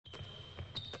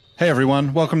Hey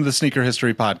everyone, welcome to the Sneaker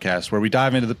History Podcast, where we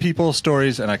dive into the people,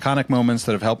 stories, and iconic moments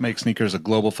that have helped make sneakers a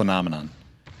global phenomenon.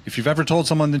 If you've ever told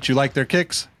someone that you like their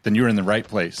kicks, then you're in the right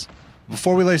place.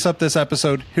 Before we lace up this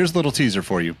episode, here's a little teaser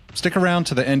for you. Stick around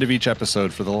to the end of each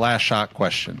episode for the last shot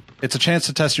question. It's a chance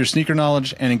to test your sneaker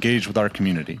knowledge and engage with our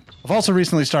community. I've also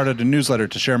recently started a newsletter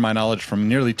to share my knowledge from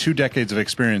nearly 2 decades of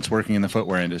experience working in the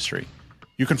footwear industry.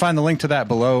 You can find the link to that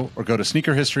below or go to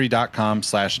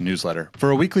sneakerhistory.com/newsletter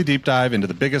for a weekly deep dive into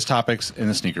the biggest topics in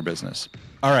the sneaker business.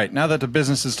 All right, now that the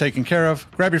business is taken care of,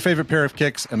 grab your favorite pair of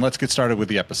kicks and let's get started with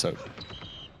the episode.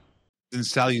 And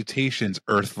salutations,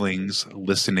 Earthlings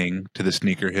listening to the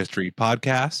Sneaker History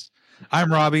Podcast.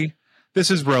 I'm Robbie. This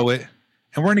is Rowit,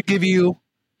 and we're going to give you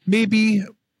maybe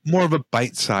more of a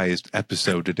bite-sized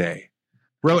episode today.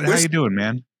 Rowit, how you doing,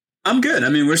 man? I'm good. I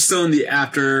mean, we're still in the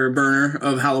afterburner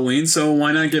of Halloween, so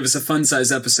why not give us a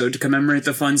fun-size episode to commemorate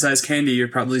the fun-size candy you're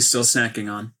probably still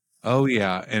snacking on? Oh,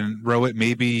 yeah. And Rowit,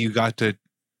 maybe you got to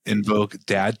invoke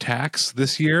dad tax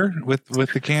this year with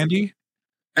the candy?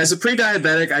 As a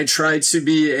pre-diabetic, I try to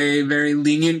be a very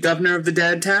lenient governor of the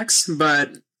dad tax,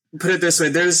 but put it this way,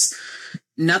 there's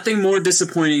nothing more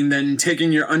disappointing than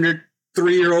taking your under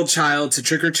 3-year-old child to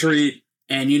trick-or-treat,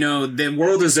 and, you know, the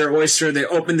world is their oyster. They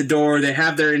open the door. They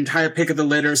have their entire pick of the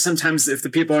litter. Sometimes, if the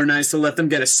people are nice, they'll let them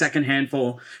get a second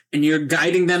handful. And you're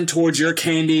guiding them towards your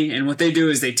candy. And what they do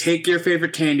is they take your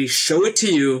favorite candy, show it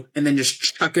to you, and then just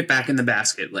chuck it back in the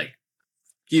basket. Like,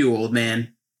 you old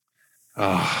man.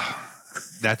 Oh,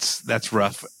 that's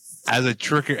rough. As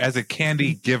a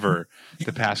candy giver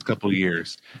the past couple of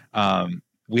years,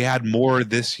 we had more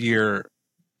this year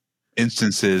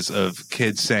instances of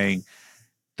kids saying,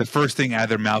 the first thing out of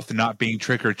their mouth, not being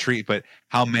trick or treat, but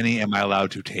how many am I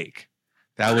allowed to take?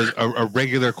 That was a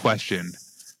regular question,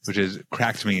 which is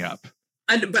cracked me up.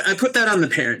 But I put that on the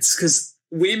parents because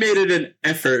we made it an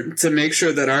effort to make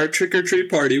sure that our trick or treat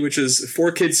party, which is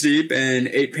 4 kids deep and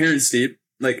 8 parents deep,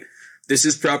 like, this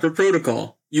is proper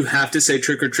protocol. You have to say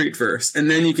trick or treat first,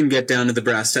 and then you can get down to the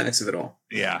brass tacks of it all.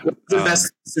 Yeah. What's the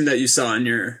best thing that you saw in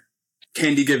your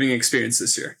candy giving experience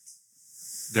this year?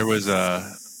 There was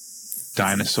a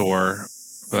dinosaur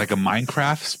with like a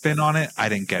Minecraft spin on it. I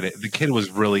didn't get it. The kid was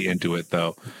really into it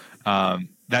though.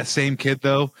 That same kid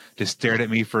though just stared at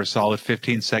me for a solid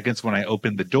 15 seconds when I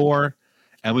opened the door,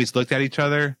 and we just looked at each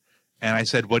other, and I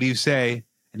said, "What do you say?"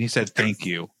 And he said, "Thank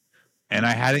you." And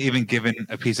I hadn't even given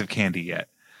a piece of candy yet.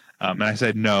 And I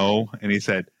said, "No." And he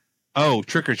said, "Oh,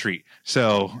 trick or treat."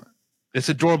 So it's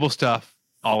adorable stuff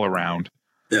all around.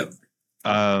 Yep.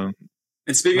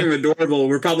 And speaking of adorable,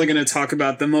 we're probably going to talk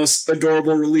about the most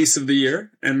adorable release of the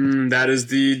year, and that is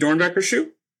the Doernbecher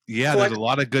shoe. Yeah, there's a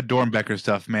lot of good Doernbecher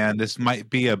stuff, man. This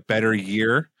might be a better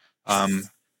year.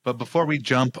 But before we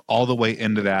jump all the way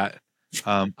into that,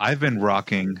 I've been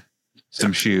rocking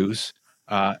some shoes.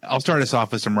 I'll start us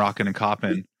off with some rocking and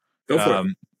copping. Go for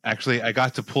it. Actually, I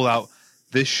got to pull out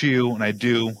this shoe, and I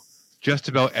do just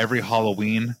about every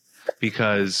Halloween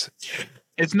because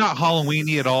it's not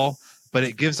Halloween-y at all, but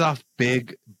it gives off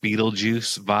big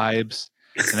Beetlejuice vibes,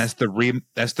 and that's the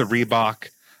Reebok,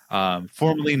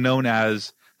 formerly known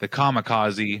as the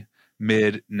Kamikaze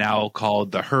Mid, now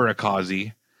called the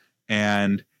Hurrikaze,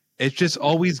 and it just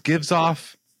always gives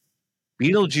off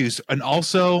Beetlejuice, and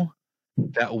also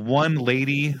that one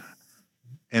lady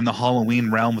in the Halloween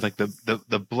realm with like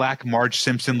the black Marge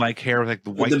Simpson like hair with like the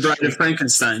white. The Bride of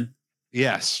Frankenstein.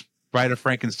 Yes, Bride of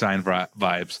Frankenstein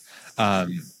vibes.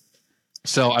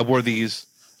 So I wore these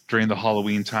during the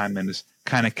Halloween time and just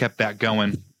kind of kept that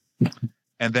going.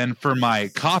 And then for my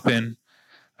coppin',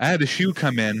 I had a shoe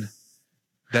come in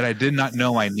that I did not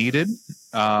know I needed,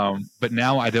 but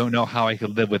now I don't know how I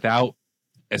could live without,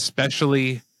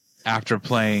 especially after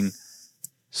playing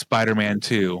Spider-Man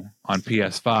 2 on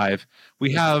PS5.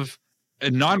 We have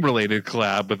a non-related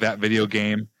collab with that video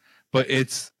game, but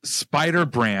it's Spider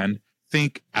brand.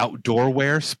 Think outdoor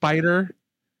wear Spider.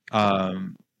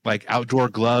 Like outdoor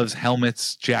gloves,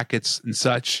 helmets, jackets, and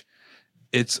such.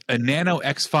 It's a Nano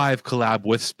X5 collab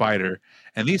with Spider.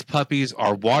 And these puppies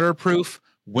are waterproof,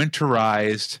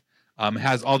 winterized,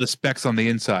 has all the specs on the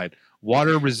inside.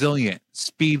 Water resilient,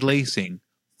 speed lacing,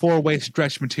 4-way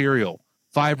stretch material,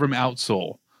 Vibram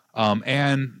outsole,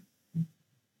 and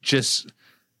just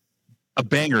a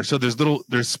banger. So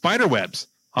there's spider webs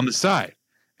on the side.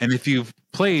 And if you've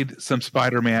played some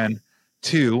Spider-Man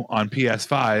 2 on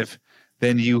PS5,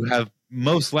 then you have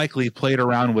most likely played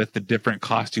around with the different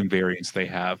costume variants they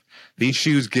have. These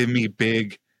shoes give me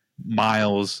big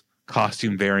Miles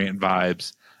costume variant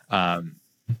vibes.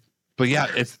 But yeah,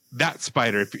 it's that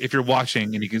Spider. If you're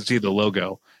watching and you can see the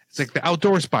logo, it's like the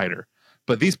outdoor Spider.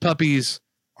 But these puppies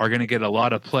are going to get a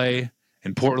lot of play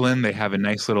In Portland, they have a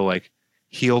nice little like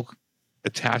heel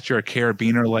attacher, a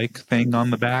carabiner like thing on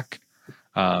the back.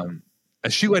 A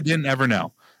shoe I didn't ever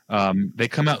know. They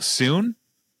come out soon.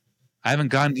 I haven't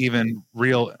gotten even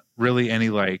really any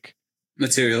like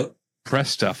Material. press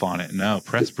stuff on it. No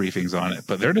press briefings on it,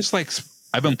 but they're just like,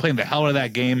 I've been playing the hell out of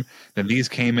that game. Then these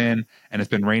came in and it's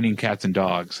been raining cats and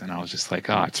dogs. And I was just like,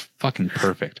 oh, it's fucking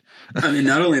perfect. I mean,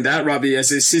 not only that, Robbie,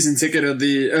 as a season ticket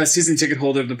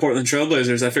holder of the Portland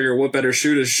Trailblazers, I figure what better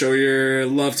shoe to show your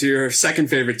love to your second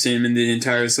favorite team in the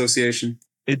entire association.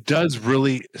 It does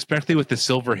really, especially with the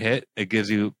silver hit, it gives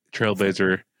you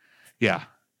Trailblazer,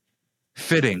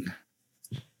 fitting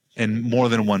in more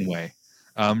than one way.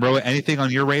 Roa, anything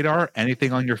on your radar?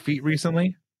 Anything on your feet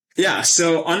recently? Yeah,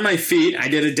 so on my feet, I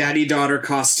did a daddy-daughter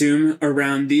costume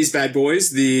around these bad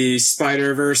boys, the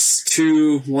Spider-Verse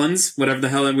 2 ones, whatever the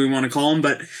hell we want to call them,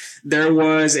 but there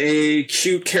was a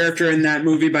cute character in that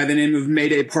movie by the name of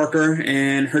Mayday Parker,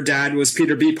 and her dad was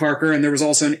Peter B. Parker, and there was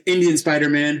also an Indian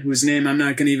Spider-Man, whose name I'm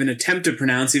not going to even attempt to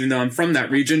pronounce, even though I'm from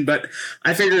that region, but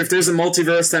I figure if there's a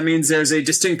multiverse, that means there's a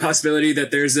distinct possibility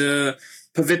that there's a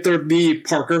Pavitr B.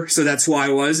 Parker, so that's who I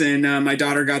was, and my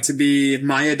daughter got to be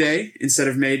Maya Day instead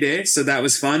of May Day, so that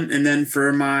was fun. And then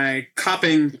for my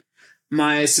copping,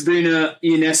 my Sabrina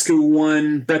Ionescu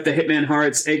won Brett the Hitman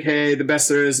Hearts, aka the best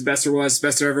there is, the best there was, the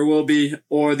best there ever will be,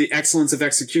 or the excellence of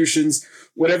executions,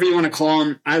 whatever you want to call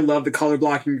them. I love the color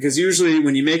blocking because usually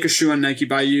when you make a shoe on Nike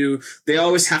by You, they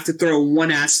always have to throw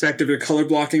one aspect of their color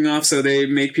blocking off, so they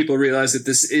make people realize that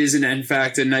this is in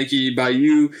fact a Nike by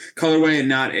You colorway and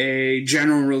not a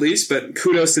general release. But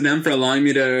kudos to them for allowing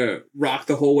me to rock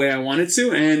the whole way I wanted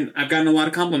to, and I've gotten a lot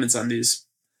of compliments on these.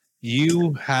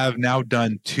 You have now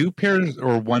done 2 pairs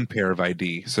or 1 pair of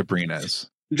ID Sabrinas?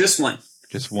 Just one.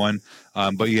 Just one,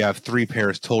 but you have 3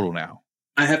 pairs total now.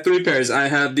 I have 3 pairs. I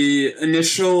have the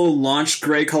initial launch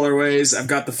gray colorways. I've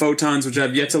got the photons, which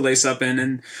I've yet to lace up in,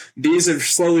 and these are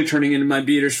slowly turning into my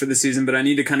beaters for the season, but I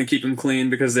need to kind of keep them clean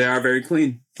because they are very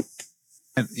clean.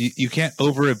 And you can't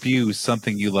over abuse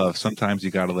something you love. Sometimes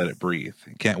you got to let it breathe.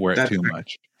 You can't wear it too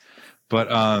much. But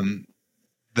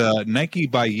the Nike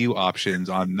by You options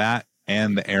on that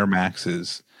and the Air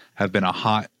Maxes have been a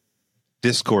hot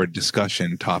Discord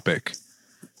discussion topic.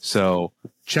 So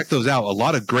check those out. A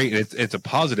lot of great, it's a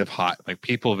positive hot. Like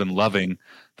people have been loving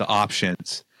the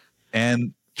options,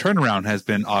 and turnaround has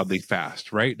been oddly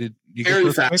fast, right? Did you get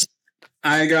very fast?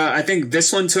 I think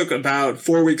this one took about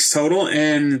 4 weeks total,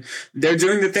 and they're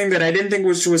doing the thing that I didn't think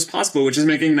was possible, which is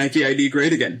making Nike ID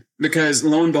great again. Because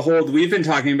lo and behold, we've been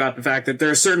talking about the fact that there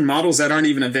are certain models that aren't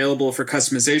even available for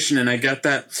customization, and I get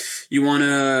that you want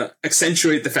to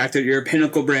accentuate the fact that you're a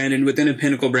pinnacle brand, and within a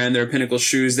pinnacle brand, there are pinnacle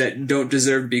shoes that don't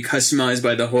deserve to be customized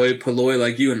by the hoi polloi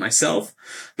like you and myself.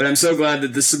 But I'm so glad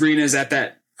that the Sabrina is at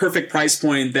that perfect price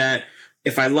point that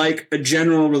if I like a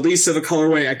general release of a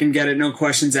colorway, I can get it, no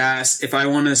questions asked. If I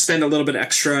want to spend a little bit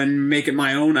extra and make it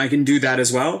my own, I can do that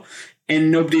as well. And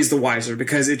nobody's the wiser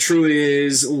because it truly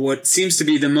is what seems to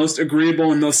be the most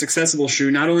agreeable and most accessible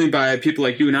shoe, not only by people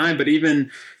like you and I, but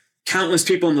even countless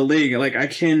people in the league. Like I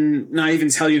can not even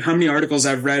tell you how many articles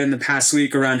I've read in the past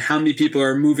week around how many people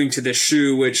are moving to this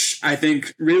shoe, which I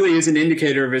think really is an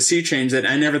indicator of a sea change that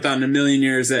I never thought in a million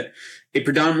years that a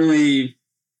predominantly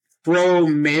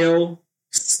pro-male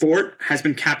sport has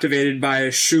been captivated by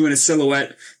a shoe and a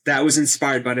silhouette that was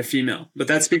inspired by the female. But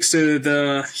that speaks to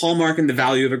the hallmark and the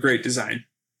value of a great design.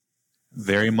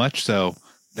 Very much so.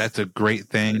 That's a great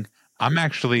thing. I'm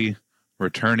actually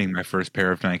returning my first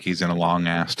pair of Nikes in a long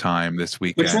ass time this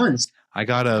weekend. Which ones? I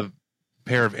got a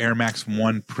pair of Air Max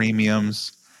 1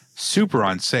 premiums, super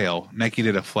on sale. Nike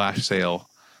did a flash sale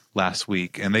last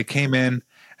week, and they came in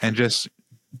and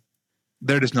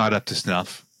they're just not up to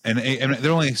snuff. And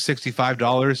they're only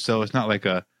 $65, so it's not like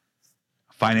a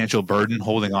financial burden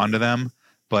holding on to them.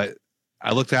 But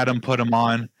I looked at them, put them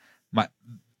on.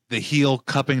 The heel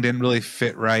cupping didn't really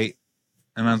fit right,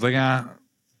 and I was like,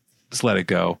 just let it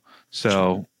go.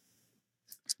 So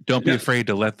don't be afraid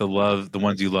to let the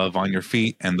ones you love on your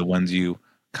feet and the ones you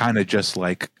kind of just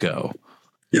like go.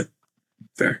 Yep,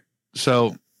 fair.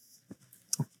 So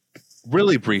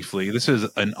really briefly, this is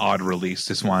an odd release.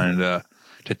 Just wanted to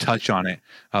touch on it.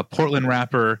 Portland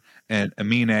Rapper and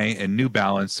Amine and New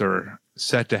Balance are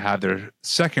set to have their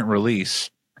second release,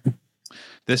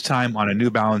 this time on a New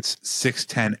Balance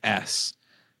 610S.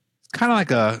 Kind of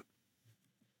like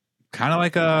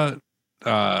a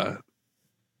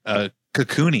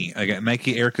Cocoony, again,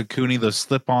 Nike Air Cocoony, those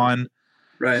slip-on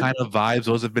kind of vibes.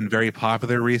 Those have been very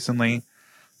popular recently.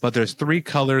 But there's 3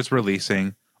 colors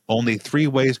releasing, only 3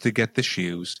 ways to get the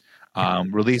shoes.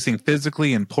 Releasing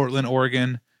physically in Portland,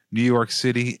 Oregon, New York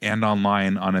City and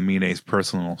online on Amine's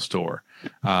personal store.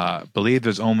 Believe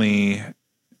there's only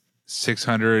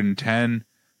 610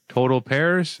 total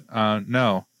pairs.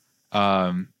 No,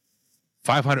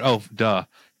 500. Oh, duh.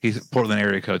 He's Portland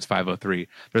area code's 503.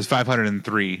 There's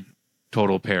 503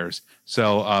 total pairs.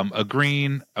 So a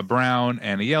green, a brown,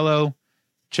 and a yellow.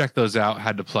 Check those out.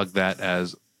 Had to plug that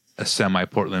as a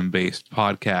semi-Portland based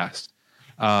podcast.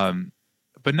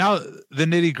 But now the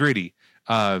nitty gritty.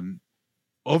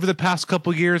 Over the past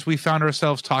couple years, we found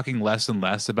ourselves talking less and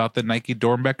less about the Nike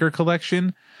Doernbecher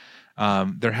collection.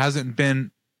 There hasn't been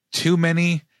too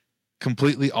many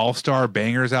completely all-star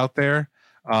bangers out there.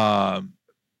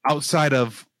 Outside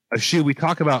of a shoe we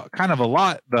talk about kind of a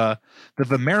lot, the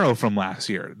Vomero from last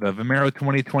year, the Vomero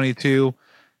 2022.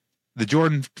 The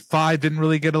Jordan 5 didn't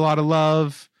really get a lot of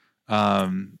love. I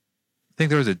think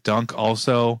there was a Dunk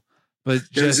also, but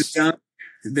There's just a Dunk.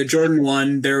 The Jordan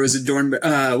 1, there was a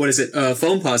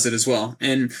Foamposite as well.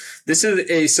 And this is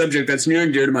a subject that's near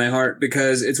and dear to my heart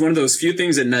because it's one of those few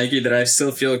things at Nike that I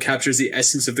still feel captures the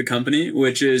essence of the company,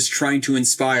 which is trying to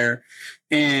inspire.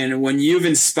 And when you've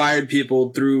inspired people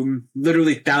through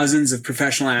literally thousands of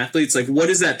professional athletes, like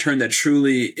what is that term that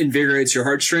truly invigorates your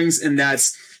heartstrings? And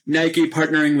that's Nike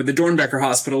partnering with the Doernbecher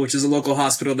Hospital, which is a local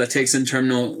hospital that takes in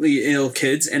terminally ill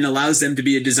kids and allows them to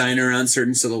be a designer around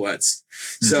certain silhouettes.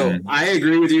 So I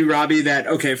agree with you, Robbie, that,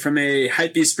 okay, from a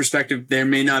hypebeast perspective, there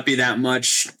may not be that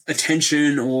much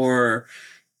attention or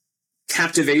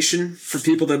captivation for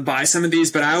people to buy some of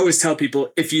these. But I always tell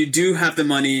people, if you do have the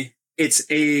money, it's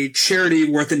a charity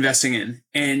worth investing in.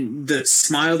 And the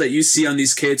smile that you see on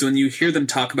these kids when you hear them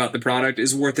talk about the product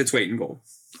is worth its weight in gold.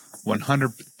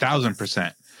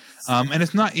 100,000%. And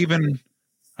it's not even,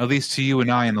 at least to you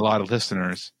and I and a lot of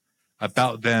listeners,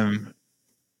 about them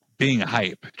being a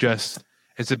hype. Just,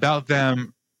 it's about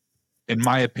them, in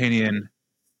my opinion,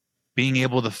 being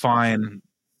able to find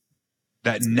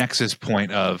that nexus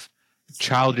point of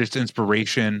childish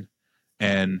inspiration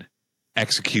and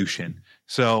execution.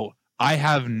 So I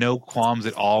have no qualms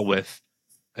at all with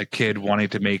a kid wanting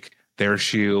to make their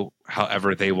shoe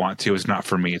however they want to. It's not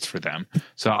for me, it's for them.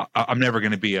 So I'm never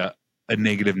going to be a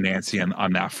negative Nancy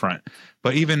on that front.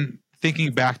 But even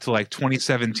thinking back to like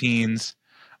 2017's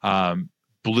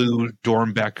blue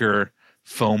Doernbecher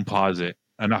Foamposite,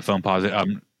 not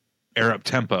Foamposite, Air Up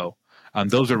Tempo.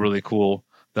 Those are really cool.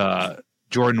 The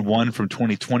Jordan 1 from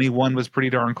 2021 was pretty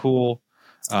darn cool.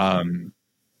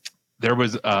 There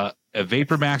was a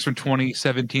Vapor Max from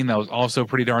 2017 that was also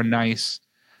pretty darn nice.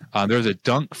 There was a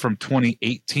Dunk from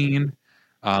 2018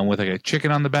 with like a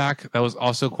chicken on the back that was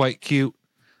also quite cute.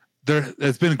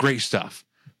 There's been great stuff,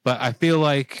 but I feel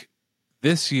like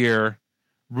this year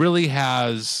really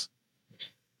has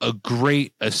a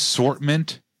great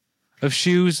assortment of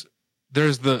shoes.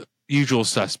 There's the usual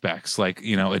suspects, like,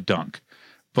 you know, a Dunk,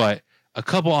 but a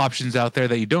couple options out there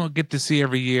that you don't get to see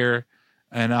every year.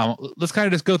 And let's kind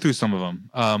of just go through some of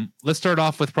them. Let's start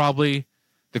off with probably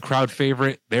the crowd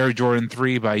favorite, the Air Jordan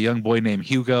 3 by a young boy named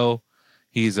Hugo.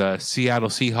 He's a Seattle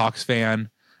Seahawks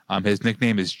fan. His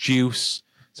nickname is Juice.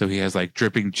 So he has like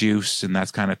dripping juice, and that's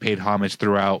kind of paid homage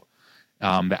throughout.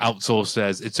 The outsole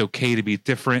says, "It's okay to be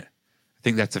different." I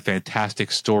think that's a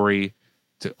fantastic story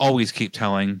to always keep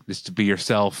telling, just to be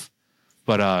yourself.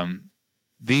 But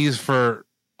these, for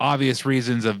obvious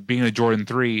reasons of being a Jordan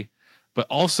 3, but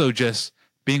also just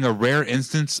being a rare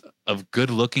instance of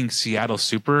good-looking Seattle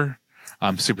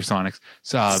Supersonics,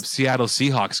 Seattle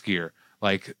Seahawks gear.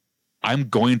 Like, I'm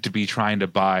going to be trying to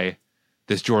buy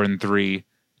this Jordan 3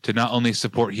 to not only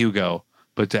support Hugo,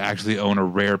 but to actually own a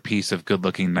rare piece of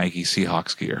good-looking Nike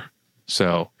Seahawks gear.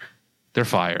 So they're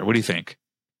fire. What do you think?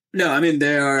 No, I mean,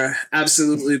 they are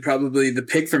absolutely probably the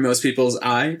pick for most people's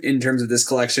eye in terms of this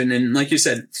collection. And like you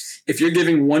said, if you're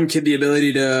giving one kid the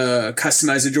ability to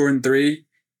customize a Jordan 3,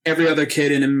 every other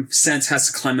kid in a sense has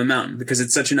to climb a mountain because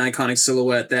it's such an iconic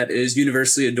silhouette that is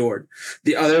universally adored.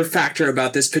 The other factor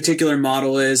about this particular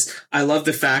model is I love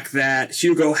the fact that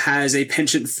Hugo has a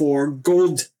penchant for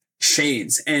gold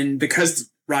chains. And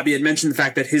because Robbie had mentioned the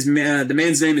fact that the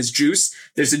man's name is Juice,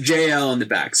 there's a JL on the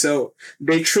back. So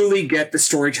they truly get the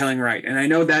storytelling right. And I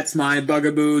know that's my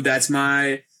bugaboo. That's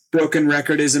my broken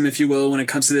recordism, if you will, when it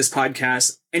comes to this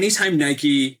podcast. Anytime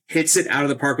Nike hits it out of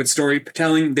the park with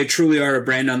storytelling, they truly are a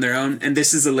brand on their own. And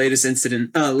this is the latest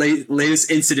incidence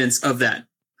of that.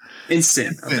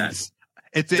 Instant of that.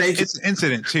 It's an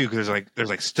incident too, because there's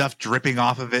like stuff dripping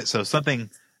off of it. So something,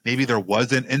 maybe there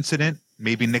was an incident.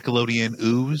 Maybe Nickelodeon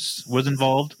ooze was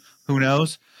involved. Who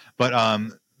knows? But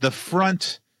the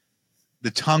front, the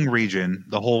tongue region,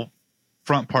 the whole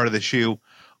front part of the shoe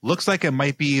looks like it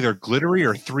might be either glittery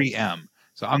or 3M.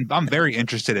 So I'm very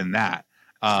interested in that.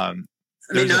 I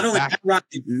mean, not only that,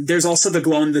 Rocky, there's also the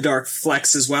glow in the dark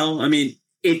flex as well. I mean,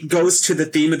 it goes to the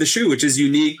theme of the shoe, which is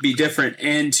unique, be different.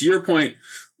 And to your point,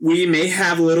 we may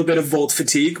have a little bit of volt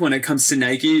fatigue when it comes to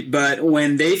Nike, but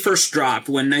when they first dropped,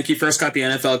 when Nike first got the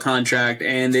NFL contract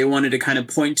and they wanted to kind of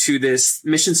point to this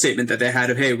mission statement that they had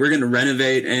of, hey, we're going to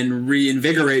renovate and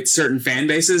reinvigorate certain fan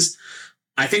bases.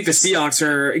 I think the Seahawks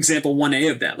are example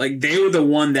 1A of that. Like, they were the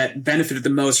one that benefited the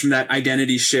most from that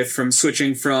identity shift from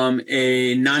switching from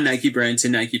a non-Nike brand to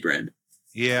Nike brand.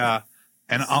 Yeah.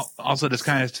 And also, just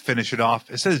kind of to finish it off,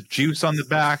 it says Juice on the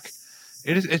back.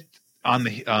 It on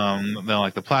the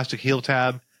like the plastic heel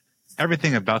tab.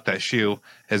 Everything about that shoe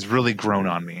has really grown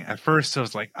on me. At first, I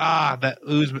was like, that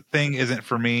ooze thing isn't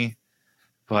for me,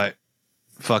 but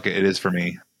fuck it, it is for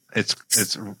me. It's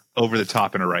over the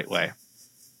top in a right way.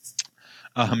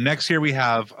 Next here we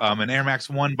have an Air Max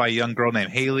 1 by a young girl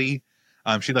named Haley.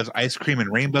 She loves ice cream and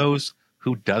rainbows.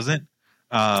 Who doesn't?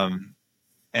 And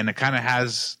it kind of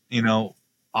has,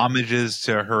 homages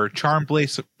to her charm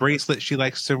bracelet she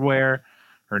likes to wear.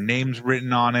 Her name's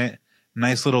written on it.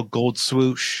 Nice little gold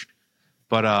swoosh.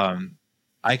 But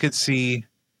I could see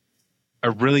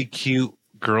a really cute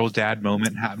girl dad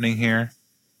moment happening here.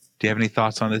 Do you have any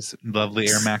thoughts on this lovely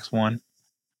Air Max 1?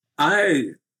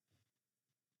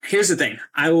 Here's the thing.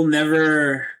 I will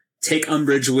never take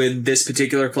umbrage with this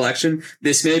particular collection.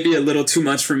 This may be a little too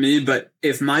much for me, but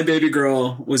if my baby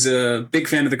girl was a big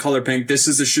fan of the color pink, this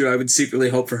is a shoe I would secretly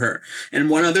hope for her.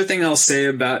 And one other thing I'll say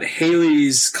about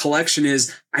Haley's collection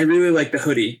is I really like the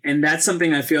hoodie. And that's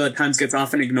something I feel at times gets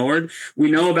often ignored. We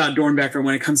know about Doernbecher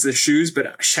when it comes to the shoes,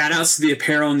 but shout outs to the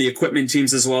apparel and the equipment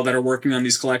teams as well that are working on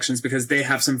these collections because they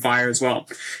have some fire as well.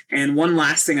 And one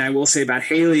last thing I will say about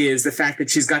Haley is the fact that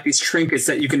she's got these trinkets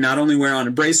that you can not only wear on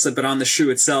a bracelet, but on the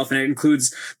shoe itself. And it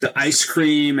includes the ice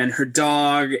cream and her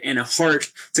dog and a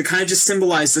heart to kind of just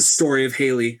symbolize the story of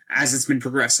Haley as it's been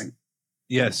progressing.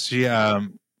 Yes, she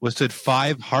listed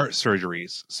 5 heart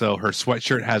surgeries. So her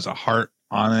sweatshirt has a heart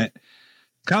on it,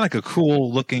 kind of like a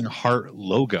cool looking heart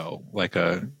logo, like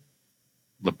a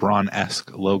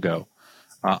LeBron-esque logo.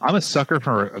 I'm a sucker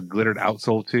for a glittered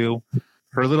outsole too.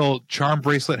 Her little charm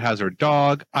bracelet has her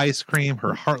dog, ice cream,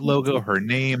 her heart logo, her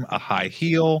name, a high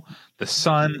heel, the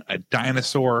sun, a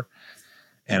dinosaur,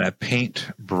 and a paint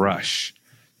brush.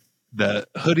 The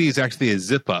hoodie is actually a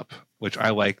zip up, which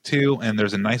I like too, and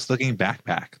there's a nice looking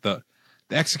backpack. The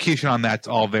execution on that's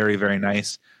all very, very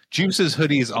nice. Juice's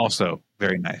hoodie is also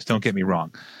very nice. Don't get me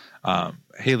wrong.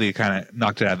 Haley kind of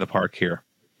knocked it out of the park here.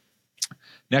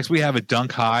 Next, we have a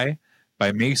Dunk High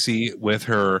by Macy with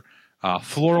her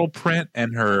floral print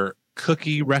and her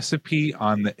cookie recipe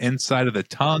on the inside of the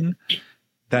tongue.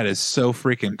 That is so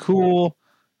freaking cool.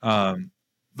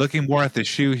 Looking more at the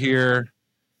shoe here.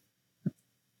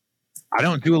 I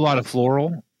don't do a lot of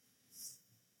floral.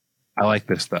 I like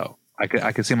this, though. I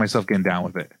could see myself getting down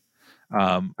with it.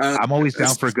 I'm always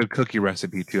down for a good cookie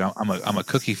recipe too. I'm a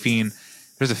cookie fiend.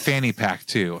 There's a fanny pack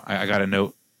too. I got to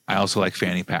note. I also like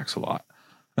fanny packs a lot.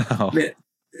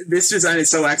 This design is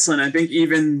so excellent. I think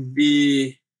even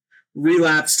the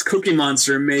relapsed Cookie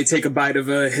Monster may take a bite of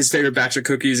his favorite batch of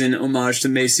cookies in homage to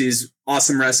Macy's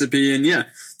awesome recipe. And yeah,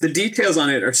 the details on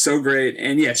it are so great.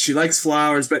 And yes, she likes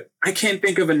flowers, but I can't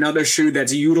think of another shoe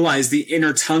that's utilized the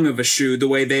inner tongue of a shoe the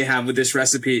way they have with this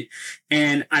recipe.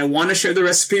 And I want to share the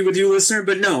recipe with you, listener,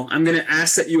 but no, I'm going to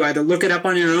ask that you either look it up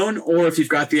on your own, or if you've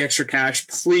got the extra cash,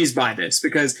 please buy this,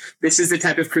 because this is the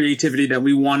type of creativity that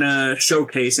we want to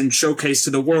showcase to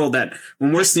the world, that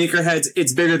when we're sneakerheads,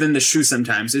 it's bigger than the shoe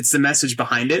sometimes. It's the message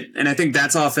behind it. And I think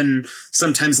that's often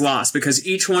sometimes lost, because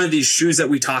each one of these shoes that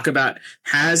we talk about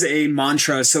has a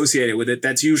mantra associated with it.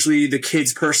 That's usually the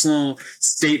kid's personal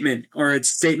statement or its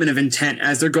statement of intent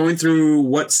as they're going through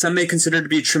what some may consider to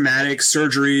be traumatic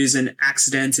surgeries and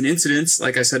accidents and incidents,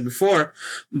 like I said before.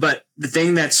 But the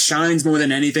thing that shines more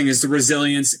than anything is the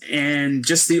resilience and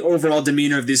just the overall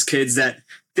demeanor of these kids, that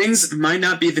things might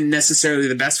not be necessarily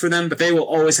the best for them, but they will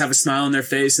always have a smile on their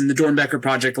face. And the Doernbecher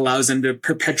project allows them to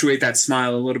perpetuate that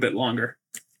smile a little bit longer.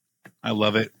 I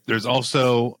love it. There's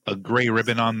also a gray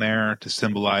ribbon on there to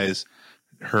symbolize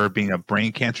her being a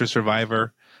brain cancer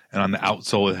survivor. And on the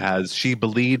outsole, it has, she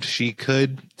believed she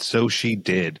could, so she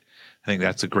did. I think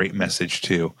that's a great message,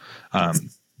 too.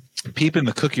 Peeping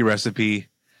the cookie recipe,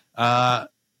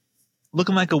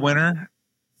 looking like a winner.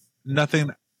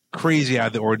 Nothing crazy out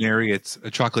of the ordinary. It's a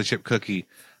chocolate chip cookie.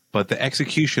 But the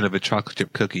execution of a chocolate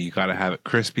chip cookie, you got to have it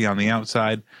crispy on the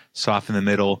outside, soft in the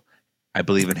middle. I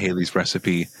believe in Haley's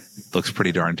recipe. It looks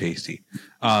pretty darn tasty.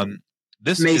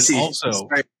 This Macy's is also...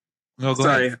 Sorry. No,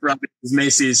 sorry, Robert,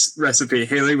 Macy's recipe.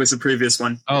 Haley was the previous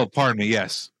one. Oh, pardon me.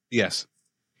 Yes.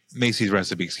 Macy's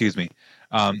recipe. Excuse me.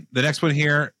 The next one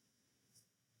here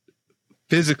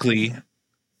physically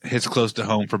hits close to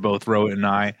home for both Rowan and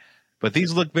I, but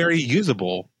these look very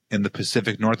usable in the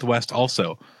Pacific Northwest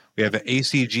also. We have an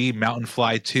ACG Mountain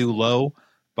Fly 2 Low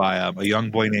by a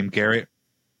young boy named Garrett.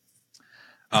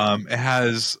 It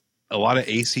has a lot of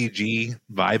ACG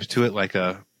vibes to it, like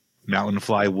a Mountain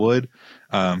Fly would.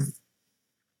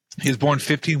 He was born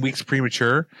 15 weeks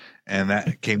premature, and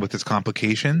that came with its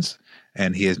complications,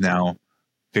 and he has now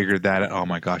figured that out. Oh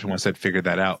my gosh, I almost said figured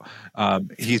that out.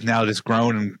 He's now just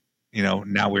grown,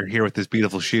 and now we're here with this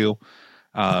beautiful shoe.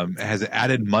 It has an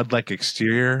added mud-like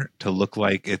exterior to look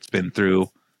like it's been through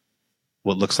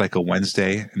what looks like a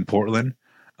Wednesday in Portland.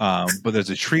 But there's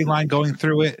a tree line going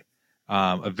through it.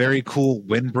 A very cool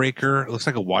windbreaker. It looks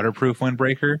like a waterproof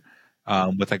windbreaker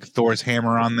with like Thor's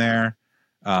hammer on there.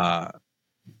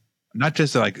 Not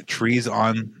just like trees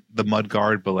on the mud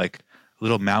guard, but like a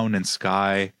little mountain and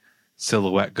sky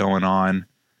silhouette going on.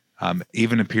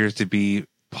 Even appears to be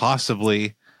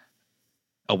possibly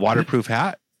a waterproof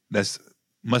hat. That's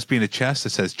must be in a chest that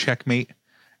says checkmate,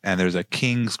 and there's a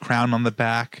king's crown on the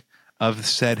back of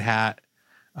said hat.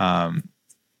 It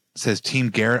says Team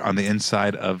Garrett on the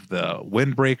inside of the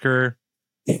windbreaker.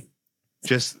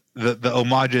 Just the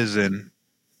homages and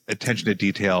attention to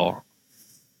detail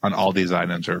on all these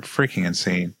items are freaking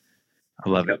insane. I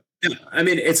love it. Yeah, I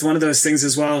mean, it's one of those things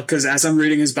as well, because as I'm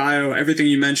reading his bio, everything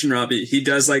you mentioned, Robbie, he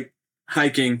does like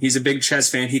hiking. He's a big chess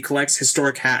fan. He collects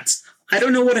historic hats. I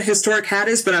don't know what a historic hat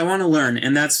is, but I want to learn.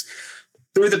 And that's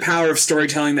through the power of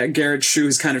storytelling that Garrett's shoe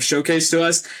has kind of showcased to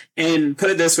us. And put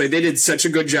it this way, they did such a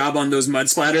good job on those mud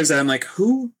splatters that I'm like,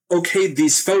 who okayed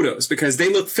these photos? Because they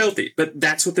look filthy, but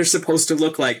that's what they're supposed to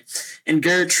look like. And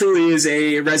Garrett truly is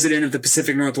a resident of the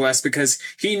Pacific Northwest because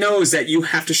he knows that you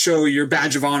have to show your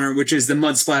badge of honor, which is the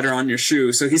mud splatter on your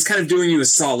shoe. So he's kind of doing you a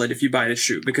solid if you buy the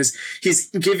shoe because he's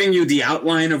giving you the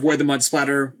outline of where the mud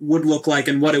splatter would look like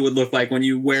and what it would look like when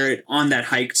you wear it on that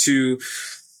hike to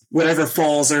whatever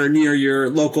falls are near your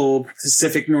local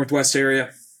Pacific Northwest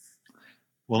area.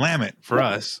 Willamette for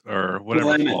us, or whatever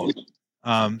Willamette.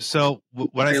 Falls. So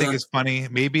what I think is funny,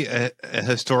 maybe a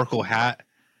historical hat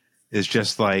is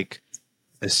just like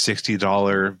a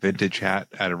 $60 vintage hat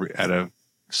at a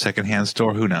secondhand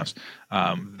store. Who knows?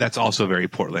 That's also very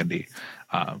Portlandy.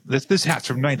 This hat's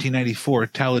from 1994,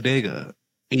 Talladega,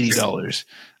 $80.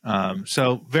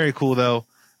 So very cool though.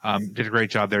 Did a great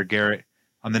job there, Garrett.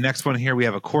 On the next one here, we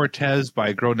have a Cortez by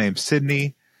a girl named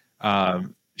Sydney.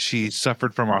 She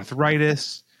suffered from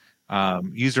arthritis,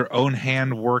 used her own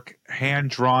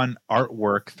hand-drawn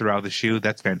artwork throughout the shoe.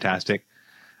 That's fantastic.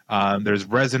 There's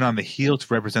resin on the heel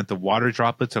to represent the water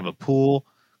droplets of a pool,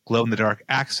 glow-in-the-dark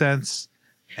accents,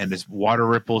 and there's water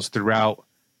ripples throughout.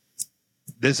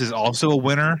 This is also a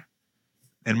winner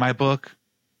in my book.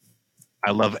 I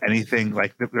love anything.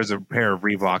 Like, there's a pair of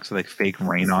Reeboks with like fake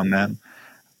rain on them.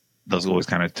 Those always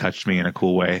kind of touched me in a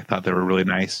cool way. Thought they were really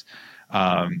nice.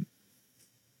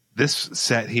 This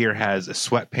set here has a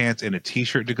sweatpants and a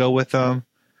t-shirt to go with them.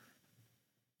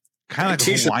 Kind of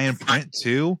like a Hawaiian print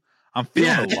too. I'm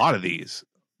feeling a lot of these.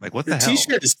 Like, what the hell? The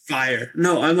t-shirt is fire.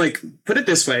 No, I'm like, put it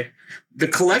this way. The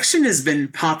collection has been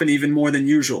popping even more than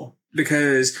usual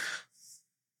because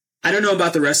I don't know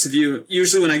about the rest of you.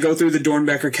 Usually when I go through the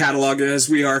Doernbecher catalog, as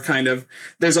we are kind of,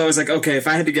 there's always like, okay, if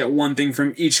I had to get one thing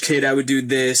from each kid, I would do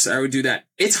this, I would do that.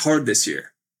 It's hard this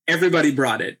year. Everybody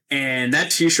brought it. And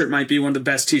that t-shirt might be one of the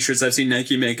best t-shirts I've seen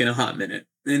Nike make in a hot minute.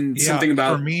 And something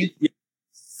about... For me...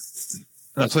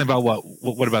 Something about what?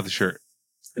 What about the shirt?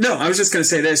 No, I was just going to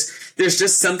say this. There's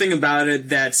just something about it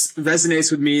that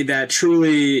resonates with me that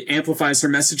truly amplifies her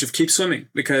message of keep swimming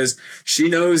because she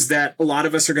knows that a lot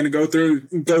of us are going to go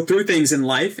through things in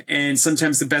life. And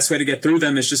sometimes the best way to get through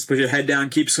them is just put your head down,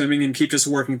 keep swimming and keep just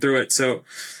working through it. So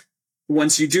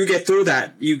once you do get through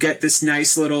that, you get this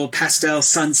nice little pastel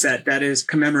sunset that is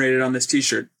commemorated on this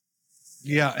t-shirt.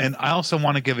 Yeah. And I also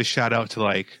want to give a shout out to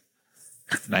like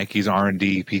Nike's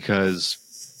R&D because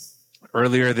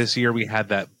earlier this year, we had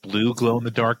that blue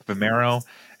glow-in-the-dark Vomero,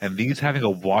 and these having a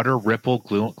water ripple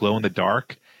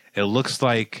glow-in-the-dark. It looks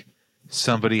like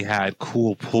somebody had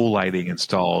cool pool lighting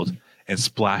installed and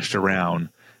splashed around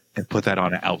and put that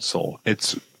on an outsole.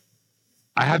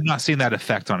 I have not seen that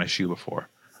effect on a shoe before.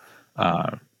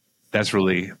 That's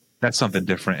something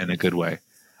different in a good way.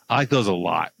 I like those a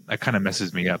lot. That kind of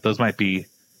messes me up. Those might be,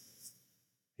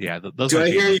 those. Do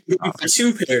I hear you looking for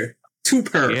two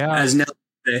pair? Yeah. As now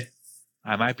today.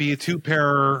 I might be a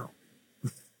two-pair,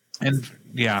 and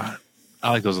yeah, I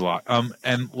like those a lot.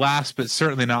 And last but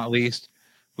certainly not least,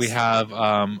 we have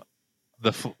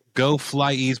the Go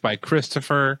Fly Ease by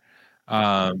Christopher.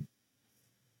 It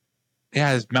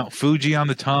has Mount Fuji on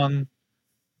the tongue.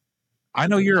 I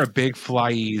know you're a big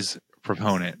Fly-Ease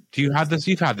proponent. Do you have this?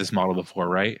 You've had this model before,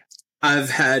 right? I've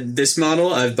had this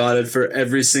model. I've bought it for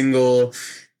every single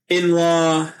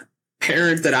in-law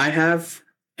parent that I have.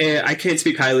 I can't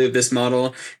speak highly of this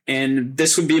model, and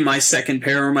this would be my second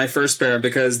pair or my first pair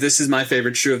because this is my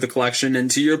favorite shoe of the collection.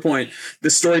 And to your point, the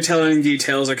storytelling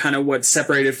details are kind of what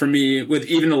separated from me with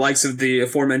even the likes of the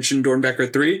aforementioned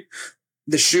Doernbecher 3.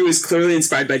 The shoe is clearly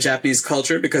inspired by Japanese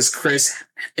culture because Chris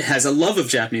has a love of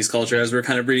Japanese culture as we're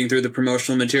kind of reading through the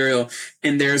promotional material.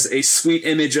 And there's a sweet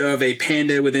image of a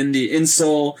panda within the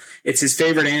insole. It's his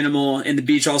favorite animal, and the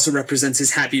beach also represents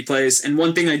his happy place. And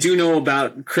one thing I do know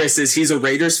about Chris is he's a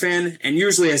Raiders fan, and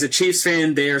usually as a Chiefs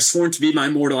fan, they are sworn to be my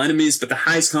mortal enemies. But the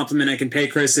highest compliment I can pay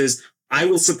Chris is I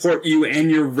will support you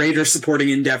and your Raider supporting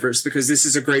endeavors because this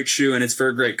is a great shoe and it's for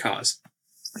a great cause.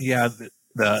 Yeah,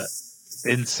 the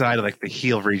inside of like the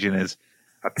heel region is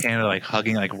a panda like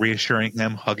hugging, like reassuring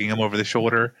him, hugging him over the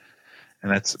shoulder,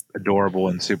 and that's adorable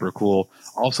and super cool.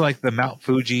 Also, like the Mount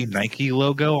Fuji Nike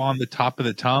logo on the top of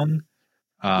the tongue,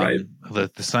 Right.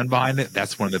 the sun behind it.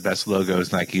 That's one of the best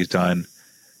logos Nike's done.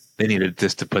 They needed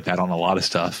just to put that on a lot of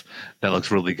stuff. That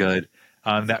looks really good.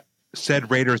 That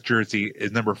said Raiders jersey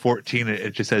is number 14.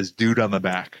 It just says "dude" on the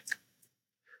back.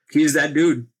 He's that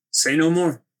dude. Say no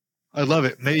more. I love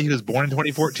it. Maybe he was born in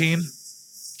 2014.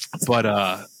 But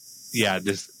yeah,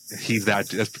 he's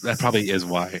that probably is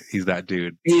why he's that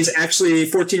dude. He's actually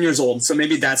 14 years old, so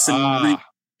maybe that's the reason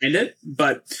behind it.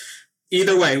 But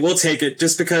either way, we'll take it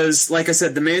just because, like I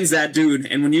said, the man's that dude.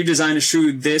 And when you design a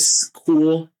shoe this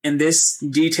cool and this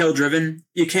detail driven,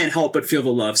 you can't help but feel the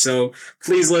love. So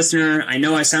please, listener, I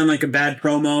know I sound like a bad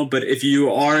promo, but if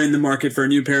you are in the market for a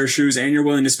new pair of shoes and you're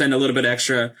willing to spend a little bit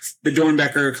extra, the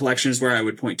Doernbecher collection is where I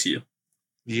would point to you.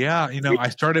 Yeah, I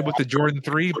started with the Jordan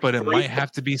 3, but it might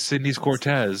have to be Sydney's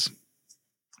Cortez.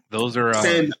 Those are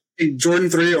Same. Jordan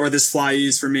 3 or this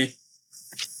Fly-Ease for me.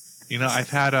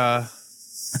 I've had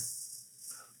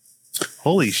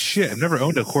holy shit, I've never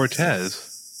owned a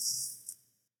Cortez.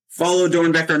 Follow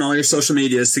Doernbecher on all your social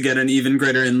medias to get an even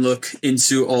greater look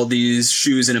into all these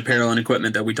shoes and apparel and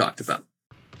equipment that we talked about.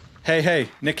 Hey,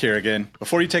 Nick here again.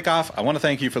 Before you take off, I want to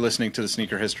thank you for listening to the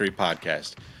Sneaker History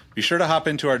Podcast. Be sure to hop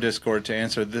into our Discord to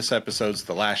answer this episode's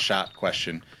The Last Shot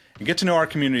question and get to know our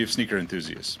community of sneaker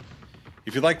enthusiasts.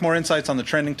 If you'd like more insights on the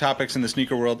trending topics in the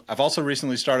sneaker world, I've also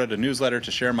recently started a newsletter to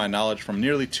share my knowledge from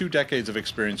nearly 2 decades of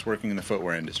experience working in the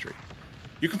footwear industry.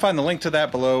 You can find the link to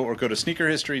that below or go to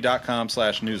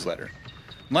sneakerhistory.com/newsletter.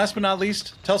 And last but not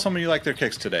least, tell someone you like their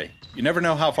kicks today. You never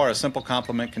know how far a simple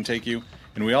compliment can take you,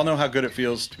 and we all know how good it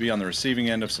feels to be on the receiving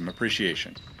end of some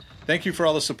appreciation. Thank you for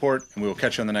all the support, and we will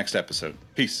catch you on the next episode.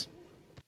 Peace.